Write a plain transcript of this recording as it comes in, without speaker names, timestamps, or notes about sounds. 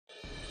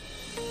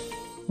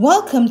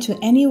Welcome to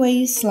Any Way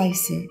You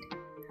Slice It,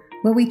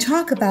 where we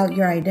talk about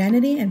your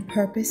identity and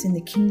purpose in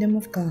the kingdom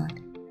of God.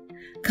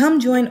 Come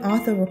join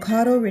author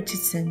Ricardo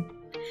Richardson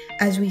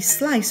as we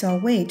slice our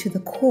way to the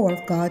core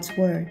of God's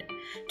Word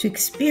to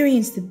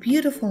experience the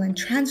beautiful and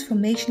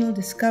transformational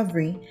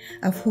discovery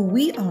of who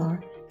we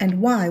are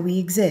and why we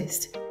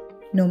exist,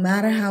 no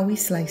matter how we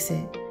slice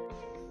it.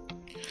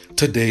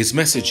 Today's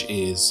message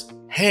is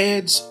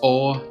Heads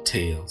or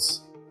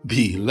Tails?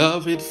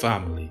 Beloved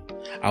family,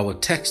 our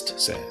text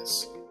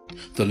says,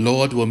 "The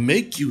Lord will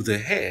make you the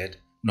head,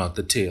 not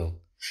the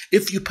tail.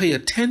 If you pay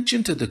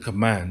attention to the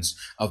commands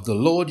of the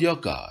Lord your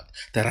God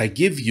that I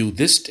give you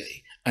this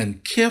day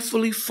and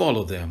carefully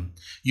follow them,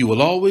 you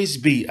will always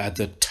be at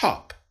the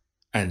top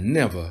and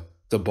never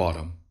the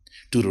bottom."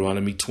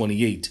 Deuteronomy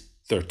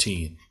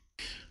 28:13.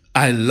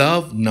 I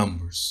love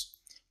numbers.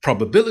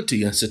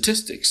 Probability and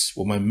statistics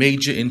were my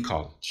major in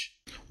college.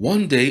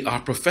 One day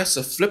our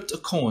professor flipped a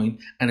coin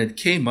and it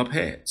came up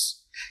heads.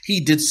 He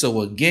did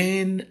so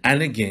again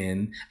and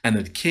again and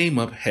it came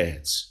up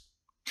heads.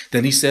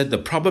 Then he said the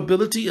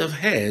probability of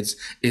heads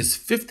is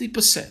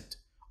 50%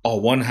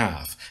 or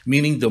 1/2,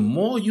 meaning the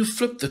more you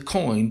flip the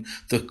coin,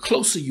 the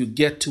closer you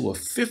get to a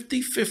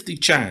 50-50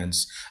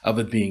 chance of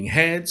it being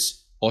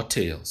heads or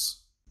tails.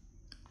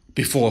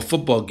 Before a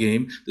football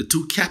game, the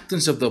two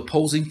captains of the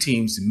opposing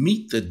teams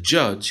meet the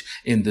judge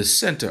in the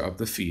center of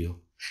the field.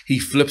 He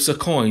flips a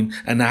coin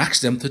and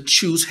asks them to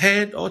choose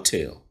head or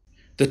tail.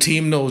 The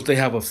team knows they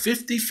have a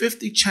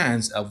 50-50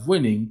 chance of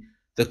winning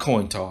the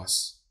coin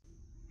toss.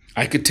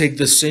 I could take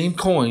the same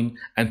coin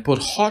and put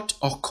hot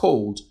or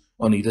cold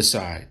on either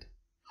side,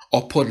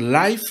 or put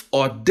life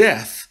or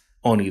death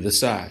on either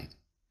side.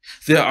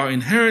 There are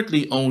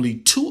inherently only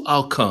two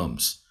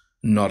outcomes,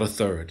 not a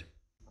third.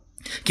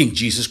 King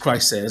Jesus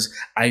Christ says,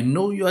 "I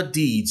know your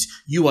deeds.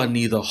 You are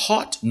neither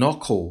hot nor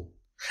cold.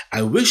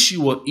 I wish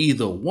you were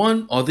either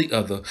one or the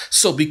other.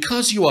 So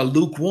because you are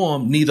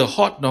lukewarm, neither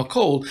hot nor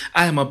cold,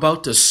 I am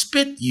about to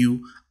spit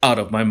you out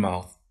of my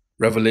mouth."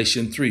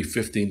 Revelation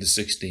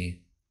 3:15-16.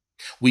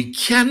 We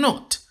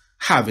cannot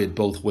have it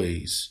both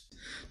ways.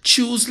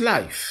 Choose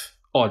life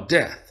or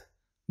death,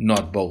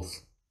 not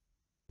both.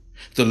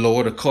 The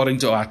Lord, according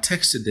to our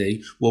text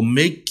today, will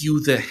make you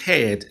the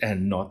head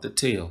and not the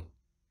tail.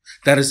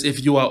 That is,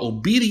 if you are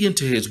obedient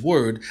to his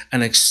word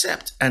and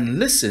accept and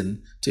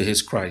listen to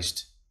his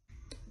Christ.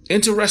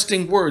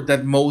 Interesting word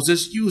that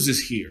Moses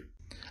uses here.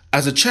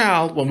 As a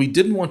child, when we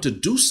didn't want to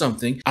do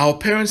something, our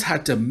parents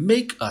had to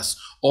make us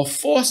or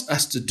force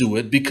us to do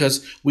it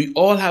because we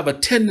all have a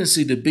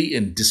tendency to be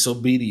in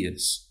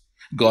disobedience.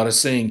 God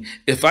is saying,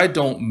 if I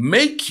don't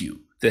make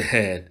you the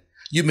head,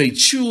 you may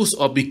choose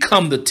or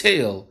become the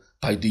tail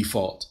by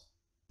default.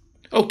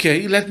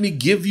 Okay, let me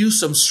give you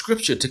some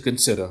scripture to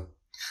consider.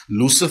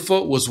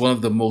 Lucifer was one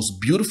of the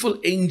most beautiful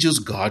angels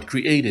God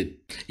created.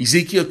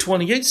 Ezekiel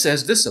 28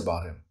 says this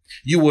about him: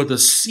 "You were the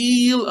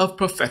seal of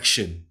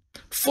perfection,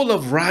 full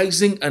of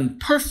rising and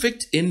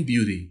perfect in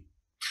beauty.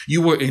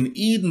 You were in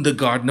Eden, the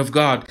garden of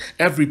God.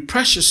 Every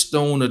precious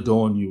stone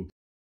adorned you."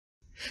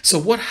 So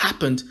what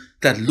happened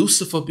that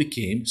Lucifer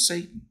became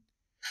Satan?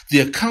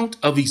 The account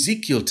of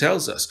Ezekiel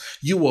tells us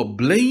you were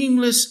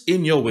blameless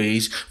in your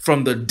ways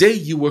from the day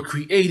you were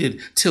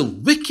created till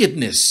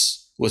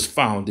wickedness was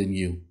found in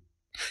you.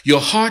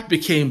 Your heart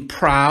became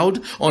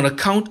proud on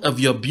account of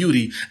your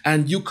beauty,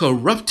 and you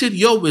corrupted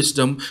your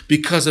wisdom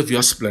because of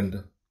your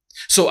splendor.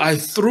 So I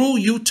threw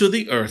you to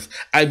the earth.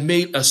 I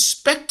made a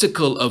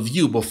spectacle of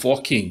you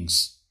before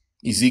kings.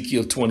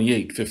 Ezekiel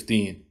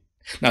 28:15.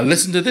 Now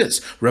listen to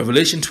this.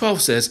 Revelation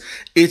 12 says,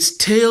 "Its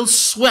tail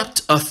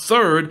swept a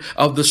third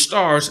of the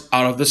stars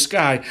out of the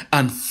sky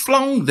and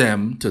flung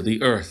them to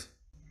the earth."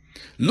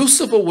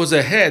 Lucifer was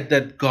a head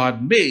that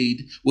God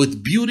made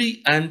with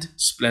beauty and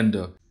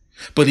splendor.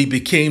 But he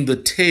became the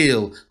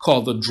tail,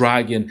 called the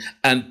dragon,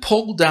 and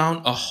pulled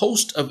down a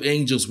host of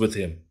angels with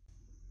him.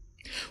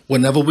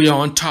 Whenever we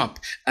are on top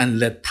and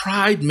let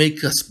pride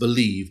make us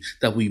believe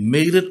that we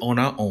made it on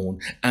our own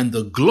and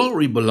the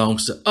glory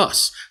belongs to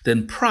us,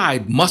 then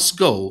pride must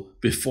go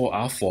before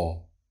our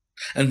fall.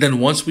 And then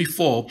once we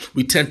fall,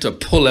 we tend to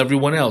pull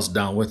everyone else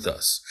down with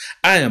us.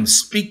 I am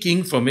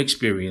speaking from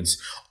experience.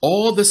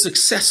 All the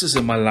successes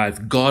in my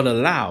life God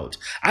allowed.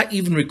 I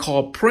even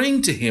recall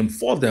praying to him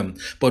for them.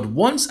 But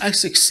once I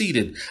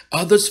succeeded,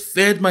 others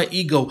fed my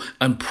ego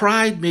and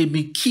pride made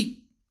me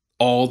keep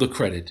all the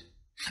credit.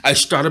 I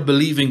started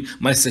believing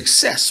my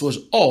success was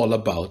all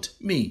about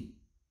me.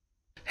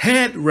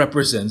 Head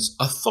represents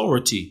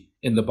authority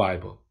in the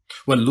Bible.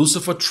 When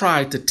Lucifer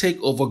tried to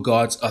take over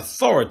God's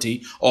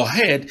authority or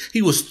head,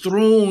 he was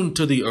thrown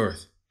to the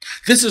earth.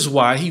 This is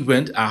why he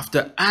went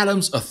after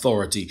Adam's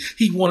authority.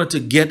 He wanted to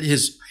get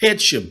his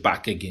headship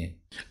back again.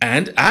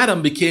 And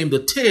Adam became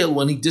the tail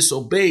when he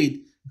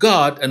disobeyed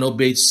God and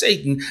obeyed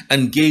Satan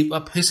and gave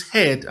up his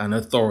head and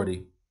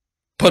authority.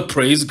 But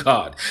praise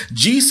God,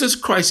 Jesus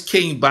Christ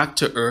came back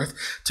to earth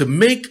to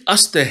make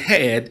us the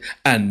head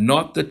and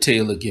not the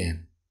tail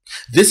again.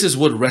 This is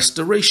what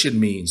restoration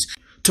means,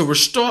 to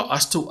restore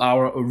us to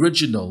our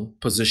original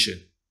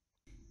position.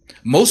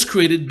 Most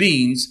created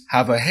beings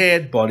have a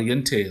head, body,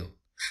 and tail.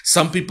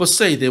 Some people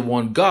say they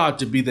want God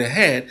to be the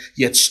head,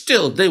 yet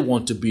still they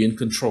want to be in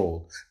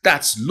control.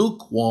 That's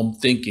lukewarm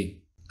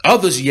thinking.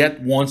 Others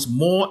yet wants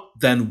more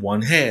than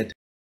one head.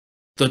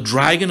 The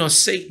dragon or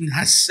Satan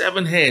has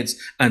 7 heads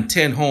and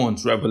 10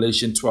 horns,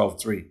 Revelation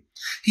 12:3.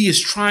 He is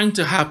trying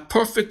to have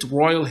perfect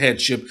royal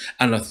headship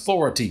and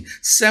authority.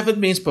 7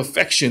 means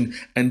perfection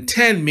and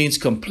 10 means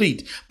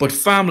complete. But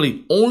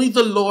family, only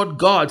the Lord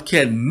God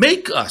can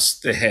make us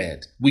the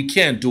head. We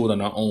can't do it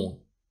on our own.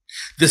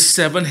 The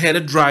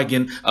 7-headed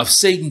dragon of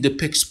Satan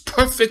depicts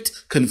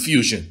perfect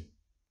confusion.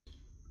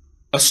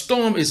 A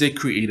storm is a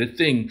created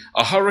thing.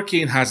 A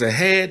hurricane has a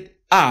head,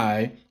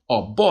 eye,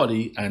 or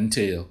body and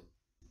tail.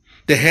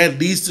 The head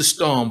leads the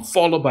storm,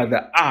 followed by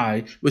the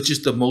eye, which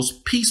is the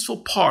most peaceful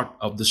part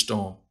of the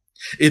storm.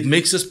 It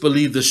makes us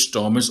believe the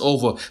storm is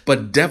over,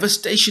 but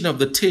devastation of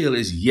the tail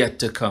is yet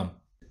to come.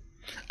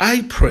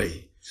 I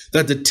pray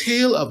that the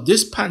tail of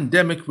this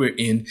pandemic we're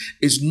in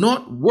is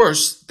not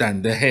worse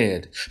than the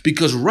head,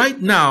 because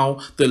right now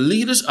the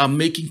leaders are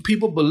making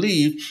people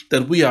believe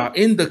that we are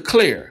in the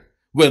clear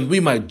when we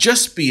might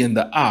just be in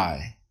the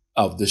eye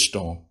of the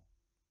storm.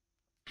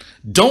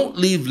 Don't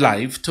leave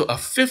life to a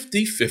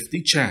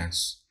 50-50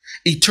 chance.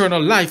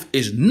 Eternal life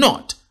is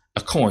not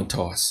a coin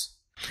toss.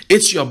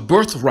 It's your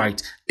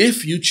birthright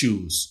if you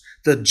choose.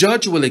 The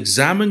judge will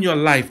examine your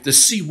life to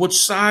see which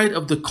side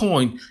of the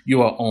coin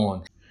you are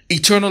on.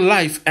 Eternal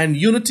life and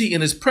unity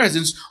in his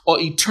presence, or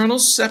eternal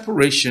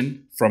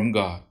separation from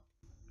God.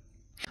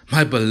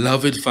 My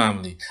beloved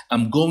family,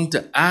 I'm going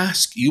to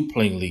ask you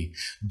plainly,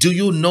 do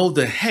you know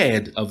the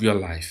head of your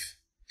life?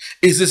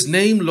 Is his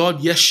name Lord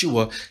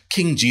Yeshua,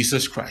 King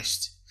Jesus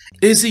Christ?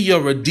 Is he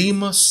your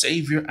Redeemer,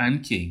 Savior,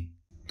 and King?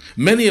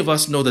 Many of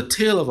us know the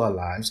tail of our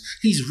lives.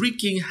 He's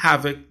wreaking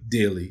havoc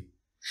daily.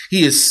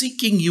 He is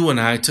seeking you and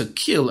I to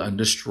kill and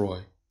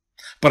destroy.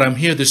 But I'm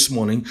here this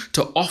morning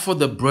to offer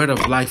the bread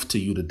of life to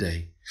you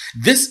today.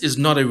 This is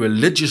not a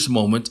religious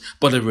moment,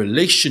 but a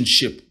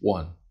relationship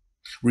one.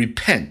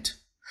 Repent.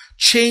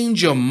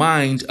 Change your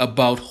mind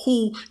about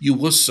who you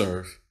will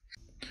serve.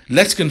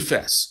 Let's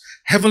confess.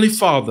 Heavenly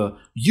Father,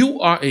 you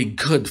are a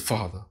good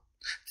Father.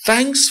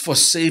 Thanks for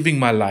saving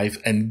my life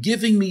and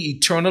giving me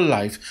eternal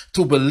life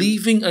through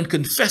believing and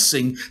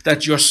confessing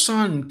that your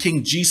Son,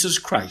 King Jesus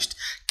Christ,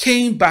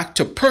 came back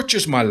to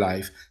purchase my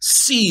life,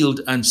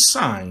 sealed and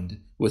signed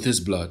with his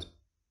blood.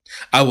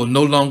 I will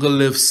no longer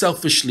live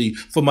selfishly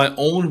for my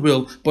own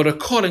will, but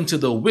according to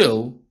the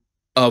will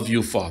of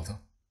you, Father.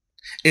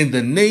 In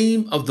the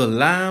name of the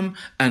Lamb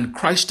and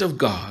Christ of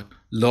God,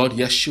 Lord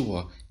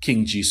Yeshua,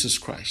 King Jesus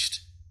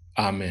Christ.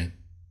 Amen.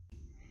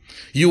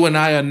 You and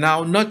I are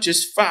now not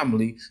just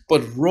family,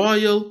 but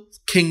royal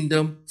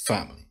kingdom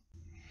family.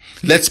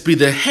 Let's be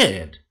the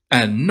head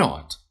and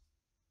not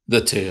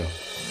the tail.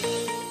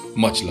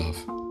 Much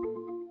love.